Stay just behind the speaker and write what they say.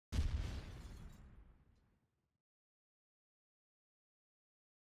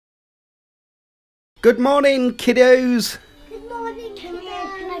Good morning, kiddos. Good morning, can we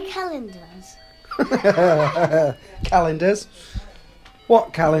open our calendars? Calendars?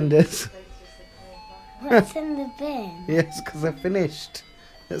 What calendars? What's in the bin? Yes, because they're finished.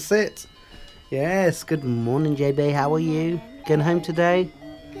 That's it. Yes, good morning, JB. How are you? Going home today?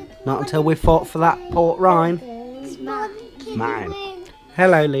 Not until we fought for that Port Rhine. Mine.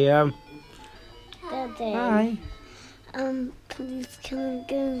 Hello, Liam. Daddy. Hi. Please can I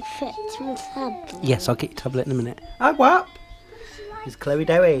go and fetch my tablet? Yes, I'll get your tablet in a minute. Hi, what? It's Chloe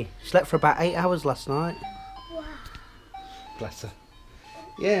Dowie. Slept for about 8 hours last night. Wow. Bless her.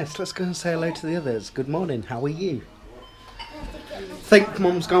 Yes, let's go and say hello to the others. Good morning, how are you? Think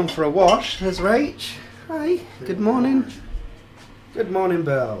Mum's gone for a wash. There's Rach. Hi. Good morning. Good morning,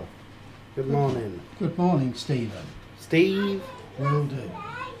 Bill. Good morning. Good morning, Stephen. Steve. Will do.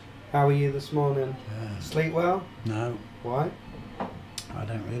 How are you this morning? Sleep well? No, Why? I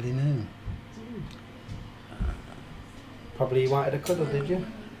don't really know. Probably you wanted a cuddle, did you?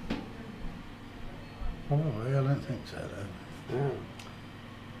 Probably, I don't think so, though. Yeah.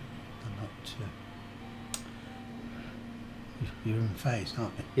 I'm not. You're in face,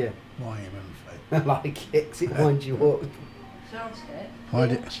 aren't you? Yeah. Why are you in face? I like it 'cause it winds you up.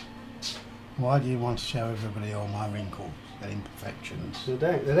 Why do you want to show everybody all my wrinkles and imperfections? They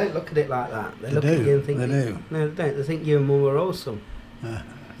don't look at it like that. They look do. at you and think They do. No, they don't. They think you and Mum are awesome.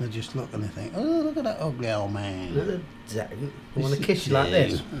 They just look and they think, oh, look at that ugly old man. No, they don't. They want to kiss you like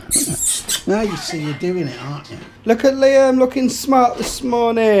this. Now you see you're doing it, aren't you? Look at Liam looking smart this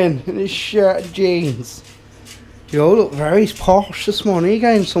morning in his shirt and jeans. You all look very posh this morning. Are you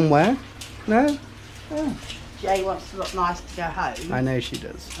going somewhere? No? Oh. Jay wants to look nice to go home. I know she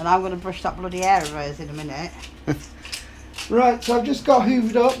does. And I'm going to brush that bloody hair of hers in a minute. Right, so I've just got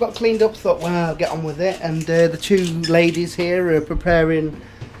hoovered up, got cleaned up, thought, well, I'll get on with it. And the two ladies here are preparing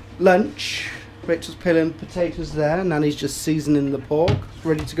lunch. Rachel's peeling potatoes there, Nanny's just seasoning the pork,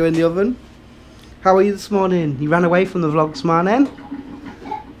 ready to go in the oven. How are you this morning? You ran away from the vlogs, man.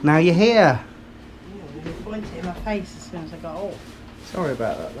 Now you're here. You pointed in my face as soon as I got off. Sorry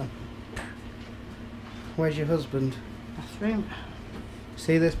about that then. Where's your husband? Bathroom.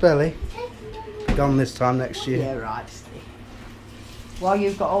 See this belly? Gone this time next year. Yeah, right, Steve. While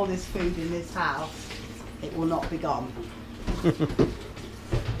you've got all this food in this house, it will not be gone.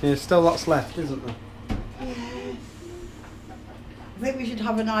 There's still lots left, isn't there? I think we should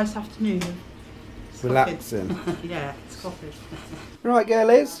have a nice afternoon. Relaxing. Yeah, it's coffee. Right,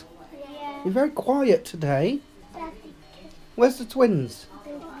 girlies. Yeah. You're very quiet today. Daddy, Where's the twins?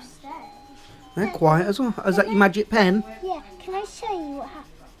 they're upstairs. They're quiet as well. Is that your magic pen? Yeah, can I show you what happens?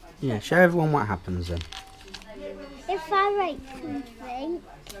 Yeah, show everyone what happens then. If I write something,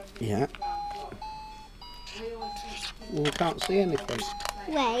 Yeah. Well, we can't see anything.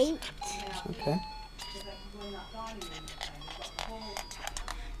 wait, Okay.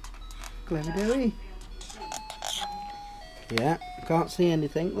 Clever Dewey. Yeah, can't see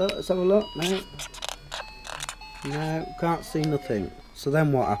anything. Look, let's have a look. No. No, can't see nothing. So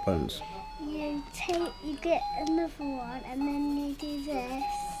then what happens? you get another one and then you do this.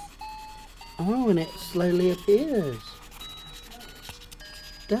 Oh, and it slowly appears.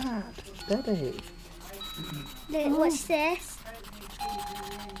 Daddy. Look, what's this?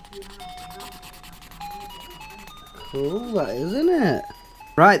 Cool, that is, isn't it?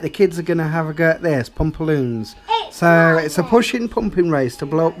 Right, the kids are going to have a go at this, pumpaloons. So my it's a one. pushing pumping race to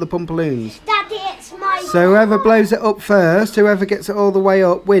blow up the pumpaloons. Daddy, it's my So whoever blows it up first, whoever gets it all the way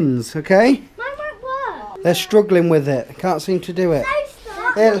up wins, okay? Mine won't work. They're struggling with it, can't seem to do it.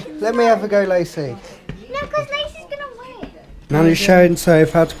 Here, let me have a go, Lacey. No, because Lacey's going to win. Nanny's showing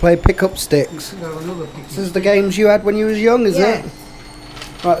Soph how to play pick-up sticks. This is the games you had when you was young, is Yeah. it?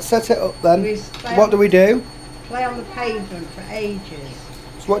 Right, set it up then. We play What do we do? Play on the pavement for ages.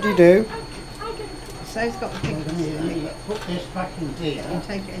 So what do you do? So it's got the picture in it. Put this back in here. You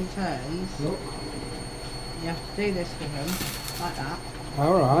take it in turns. Look, You have to do this with them, like that.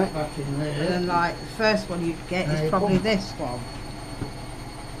 Alright. back in And there. then like, the first one you get is probably this one.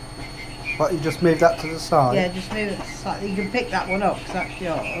 What, you just move that to the side? Yeah, just move it slightly. You can pick that one up because that's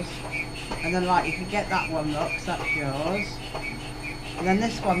yours. And then like, you can get that one up because that's yours. And then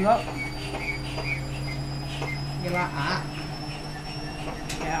this one, look. You like that.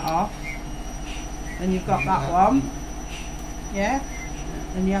 Get it off. Then you've got that one. Yeah?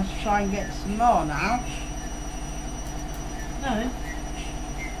 Then you have to try and get some more now. No.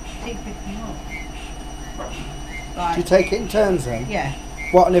 Keep picking them up. Do Right. you take it in turns then? Yeah.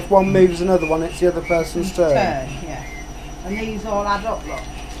 What, and if one moves another one, it's the other person's turn? Yeah. And these all add up, look.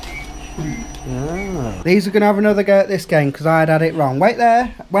 Ah. These are going to have another go at this game because I had it wrong. Wait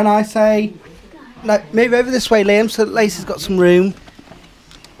there. When I say No, move over this way, Liam, so that Lacey's got some room.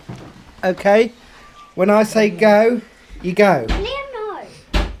 Okay. When I say go, you go. Liam, no.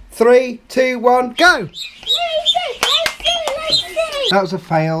 3, 2, 1, go! Lacey! That was a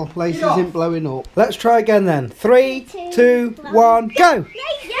fail. Lacey isn't blowing up. Let's try again then. 3, 2, 1, go!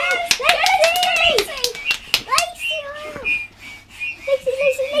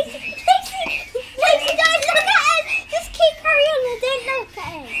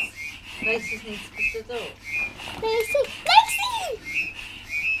 Lacey needs to stood up. Lacey!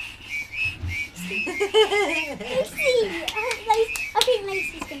 I think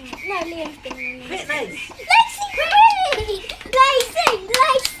Lacey's gonna win. No, Liam's gonna win. Bit Lace. Lacey, quick! Lacey, you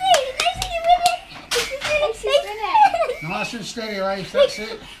win it! Lacey's win it! Nice and steady, Lace, that's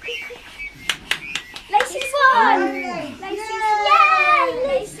it. Lacey's won!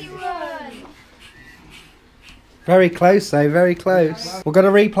 Lacey won! Very close though, very close. We've got a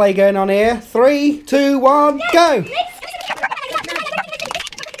replay going on here. 3, 2, 1, go!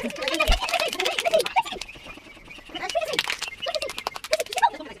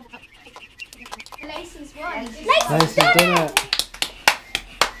 Lacey's won. Lacey's done it.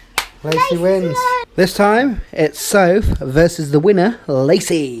 Lacey wins. This time it's Soph versus the winner,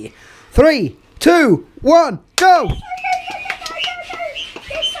 Lacey. 3, 2, 1, go!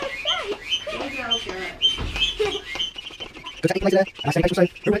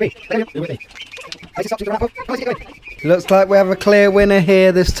 Looks like we have a clear winner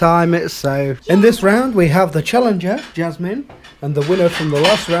here this time, it's Soph. In this round we have the challenger, Jasmine, and the winner from the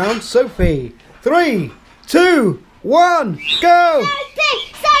last round, Sophie. 3, 2, 1, go!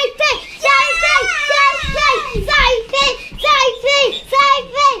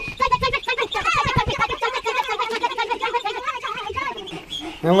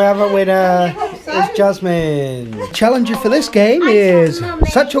 And we have a winner, it's Jasmine. Challenger for this game is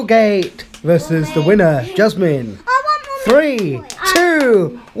Satchelgate versus the winner, Jasmine. 3,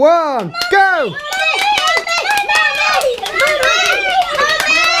 2, 1, go!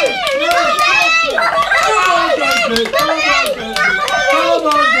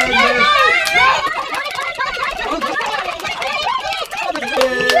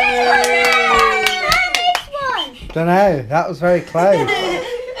 Don't know, that was very close.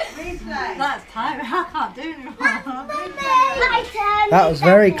 That's time. I can't do anymore. That was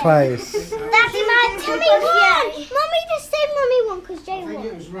very close. That's my tummy one. Mummy, just say Mummy won because Jay won.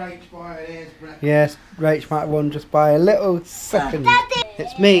 It was Rach by an hair's breadth. Yes, Rach might have won just by a little second.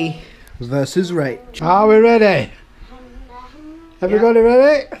 It's me versus Rach. Are we ready? Everybody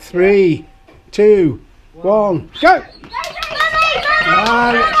ready? 3, 2, 1, go!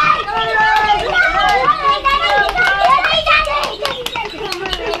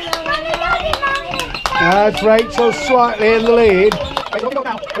 That's Rachel slightly in the lead.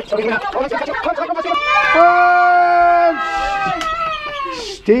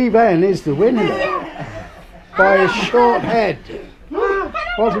 Steve N is the winner by a short head.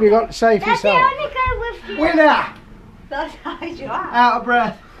 What have you got to say for yourself? Winner! That's how you are. Out of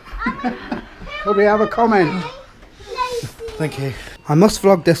breath. Could we have a comment? Thank you. I must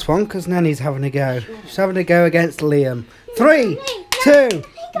vlog this one because Nanny's having a go. She's having a go against Liam. 3, 2,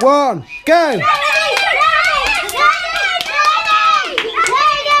 1, go!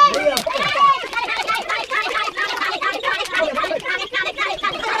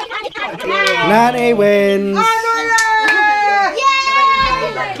 Nanny wins.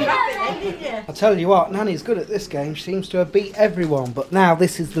 I'll tell you what, Nanny's good at this game. She seems to have beat everyone, but now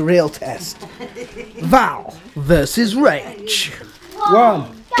this is the real test. Val versus Rach.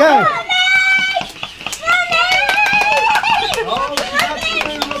 1, go!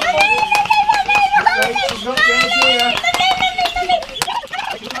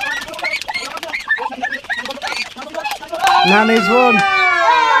 Nanny's won.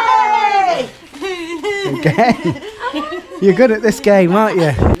 Again. You're good at this game, aren't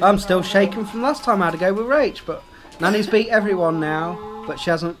you? I'm still shaking from last time I had to go with Rach, but Nanny's beat everyone now, but she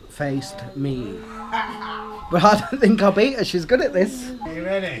hasn't faced me. But I don't think I'll beat her. She's good at this. Are you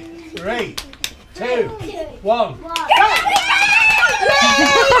ready? 3, 2, 1.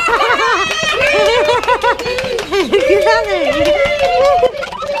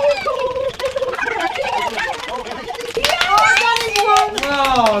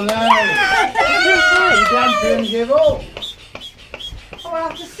 Oh no! You didn't give up. Oh,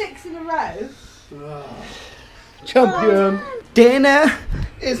 after 6 in a row. Champion. Dinner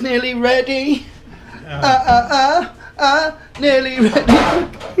is nearly ready. Nearly ready.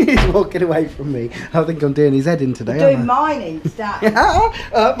 He's walking away from me. I think I'm doing his head in today. Doing mine instead.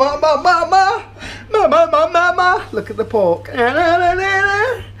 Mama. Look at the pork.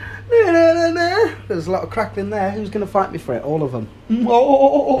 There's a lot of crackling there. Who's going to fight me for it? All of them.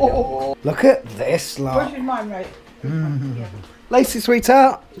 Look at this lot. Where's your mine, right? Lacey,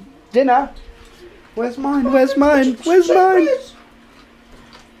 sweetheart, dinner. Where's mine? Where's mine? Where's mine?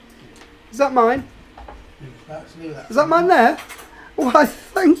 Is that mine? Is that mine there? Why,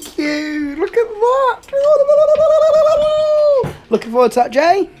 thank you. Look at that. Looking forward to that,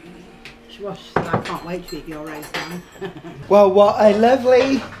 Jay? I can't wait to eat your rice down. Well, what a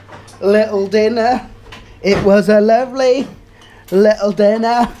lovely little dinner. It was a lovely little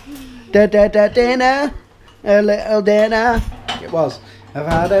dinner. Dinner. A little dinner. It was. I've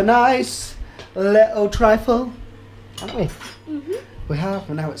had a nice little trifle, haven't we? We have,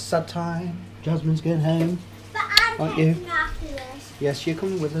 and now it's sad time. Jasmine's going home. But I'm Aren't you? taking after this. Yes, you're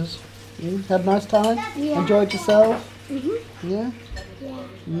coming with us. You had a nice time? Yeah. Enjoyed yourself? Yeah? Yeah.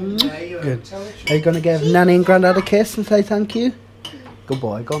 Good. Are you going to give Nanny and Grandad a kiss and say thank you? Good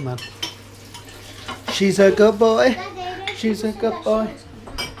boy, go on then. She's a good boy. She's a good boy.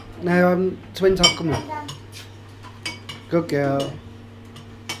 No, twins aren't coming. Good girl.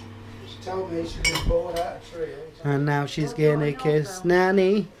 She told me she was bored out of tree. And now she's going to kiss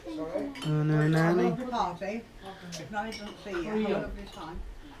Nanny. Oh no, Nanny. Have a party. If Nanny doesn't see you, have a lovely time.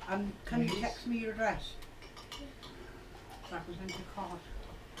 And can you text me your address? So I can send you a card.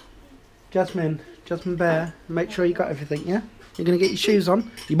 Jasmine Bear, make sure you got everything, yeah? You're going to get your shoes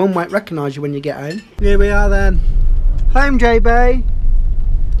on. Your mum won't recognise you when you get home. Here we are then. Home, J-Bay.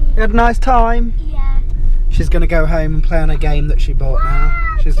 You had a nice time? Yeah. She's going to go home and play on a game that she bought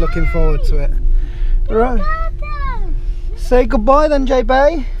now. She's looking forward to it. Right. Say goodbye then,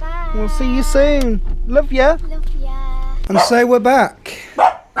 J-Bay. Bye. We'll see you soon. Love ya. Love ya. And so we're back.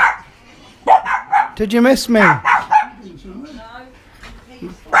 Did you miss me? No.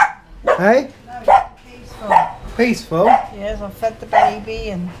 Peaceful. Hey? No, peaceful. Peaceful? Yes, I fed the baby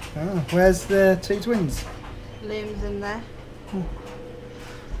and Oh, where's the two twins? Liam's in there.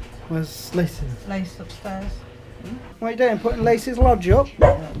 Where's Lacey? Lace upstairs. What are you doing? Putting Lacey's lodge up?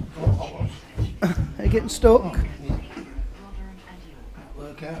 Are you getting stuck?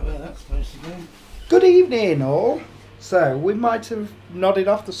 Work out where that's supposed to go. Good evening, all. So, we might have nodded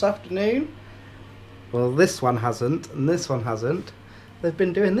off this afternoon. Well, this one hasn't, and this one hasn't. They've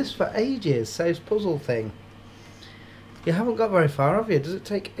been doing this for ages, Save's puzzle thing. You haven't got very far, have you? Does it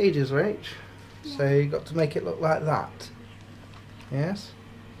take ages, Rach? So, you've got to make it look like that. Yes?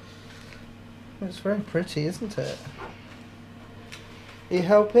 It's very pretty, isn't it? Are you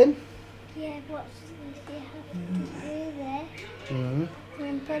helping? Yeah, what's this? You have to do this, Mm.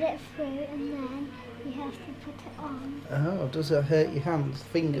 then put it through, and then you have to put it on. Oh, does it hurt your hands,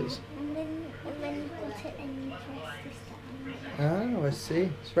 fingers? And then you put it and you press this down. Oh, I see.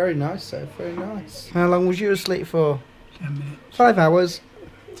 It's very nice, though. Very nice. How long was you asleep for? 10 minutes. 5 hours.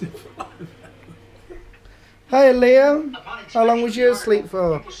 Hey, Liam. How long was you asleep for? I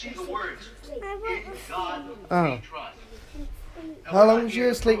want to sleep. Oh. How long was you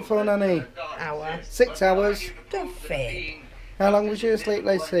asleep for, Nanny? Hour. 6 hours. Don't fair. How long was you asleep,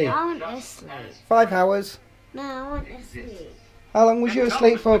 Lacey? I want to sleep. 5 hours. No, I want to sleep. How long was you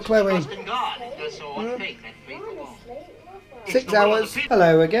asleep for, Chloe? I want to sleep. 6 hours.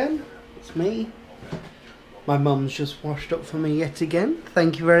 Hello again. It's me. My mum's just washed up for me yet again.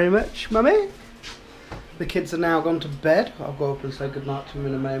 Thank you very much, Mummy. The kids are now gone to bed. I'll go up and say goodnight to them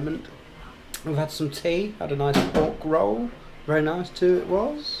in a moment. We've had some tea, had a nice pork roll. Very nice too it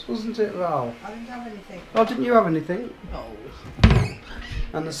was, wasn't it, Val? I didn't have anything. Oh, didn't you have anything? No.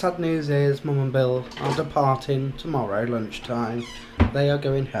 And the sad news is Mum and Bill are departing tomorrow lunchtime. They are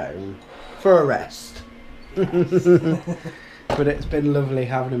going home for a rest. But it's been lovely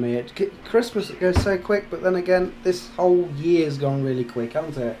having me. Christmas, it goes so quick, but then again, this whole year's gone really quick,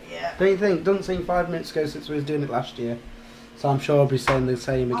 hasn't it? Yeah. Don't you think? Doesn't seem 5 minutes ago since we was doing it last year. So I'm sure I'll be saying the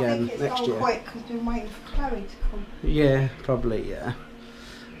same again next year. I think it's gone quick because we've been waiting for Chloe to come. Yeah, probably, yeah.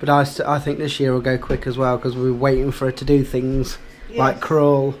 But I think this year will go quick as well because we're waiting for her to do things like Yes.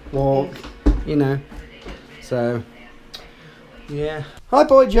 crawl, walk, you know. So, yeah. Hi,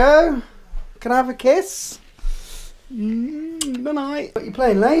 boy Joe. Can I have a kiss? Good night. What are you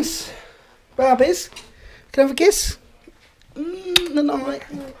playing, Lace? Barbies? Can I have a kiss? Good night.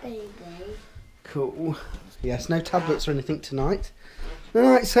 Baby. Cool. Yes, no tablets or anything tonight. Good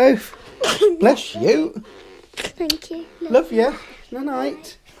night, Soph. Bless you. Thank you. Love you. Good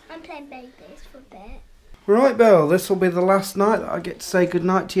night. I'm playing babies for a bit. Right, Bill, this will be the last night that I get to say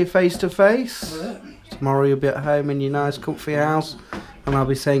goodnight to you face to face. Tomorrow you'll be at home in your nice comfy house and I'll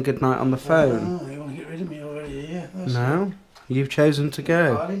be saying goodnight on the phone. Oh, you want to get rid of me already, yeah? No, you've chosen to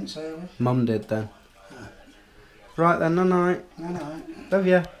go. I didn't say I was. Mum did then. Right then, night night. No. Love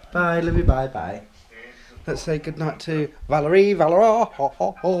you. Bye, love you, bye, bye. Let's say goodnight to Valerie, Valera.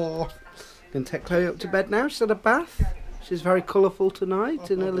 Gonna take Chloe up to bed now. She's had a bath. She's very colourful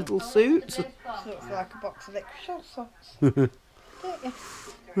tonight in her little suit. Looks like a box of extra socks.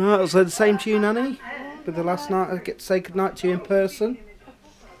 Right, I'll say the same to you, Nanny. But the last night I get to say goodnight to you in person.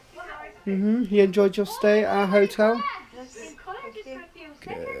 You enjoyed your stay at our hotel?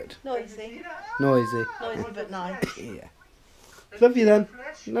 Good. Noisy. Noisy. Noisy but nice. Yeah. Love you then.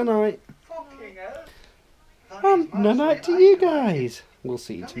 Night night. And night night to you guys. We'll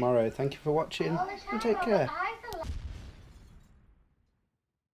see you tomorrow. Thank you for watching and take care.